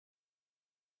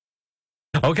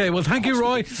Okay, well, thank you,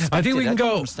 Roy. I think we can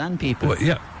go. Understand people. Well,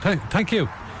 yeah, thank you.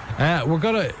 We're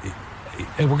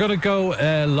gonna go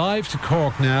live to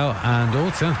Cork now, and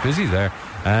it sounds busy there.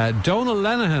 Donal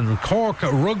Lenihan, Cork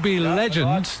rugby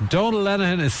legend. Donal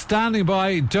Lenihan is standing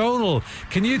by. Donal,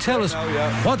 can you tell us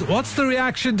what's the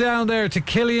reaction down there to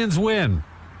Cillian's win?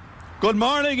 Good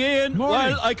morning, Ian.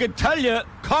 Morning. Well, I can tell you,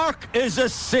 Cork is a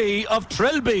sea of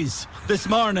trilbies this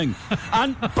morning,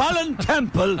 and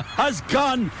Ballintemple has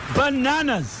gone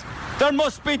bananas. There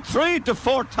must be 3,000 to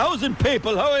 4,000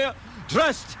 people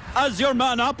dressed as your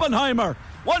man Oppenheimer.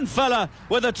 One fella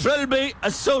with a trilby,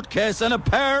 a suitcase and a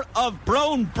pair of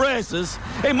brown braces.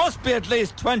 He must be at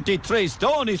least 23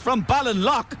 stone. He's from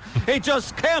Ballinlough. He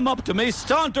just came up to me,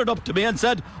 sauntered up to me and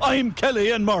said, "I'm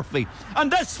Cillian Murphy." And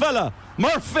this fella,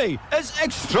 Murphy, is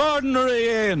extraordinary,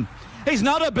 Ian. He's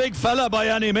not a big fella by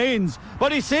any means,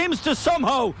 but he seems to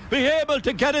somehow be able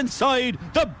to get inside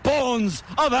the bones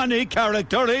of any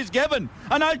character he's given.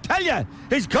 And I'll tell you,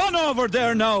 he's gone over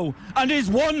there now and he's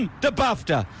won the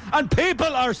Bafta. And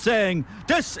people are saying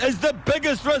this is the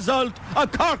biggest result a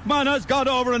Cork man has got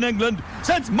over in England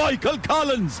since Michael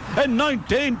Collins in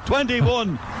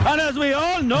 1921. And as we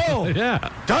all know,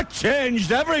 that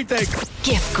changed everything.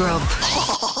 Gift Grub.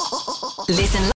 Listen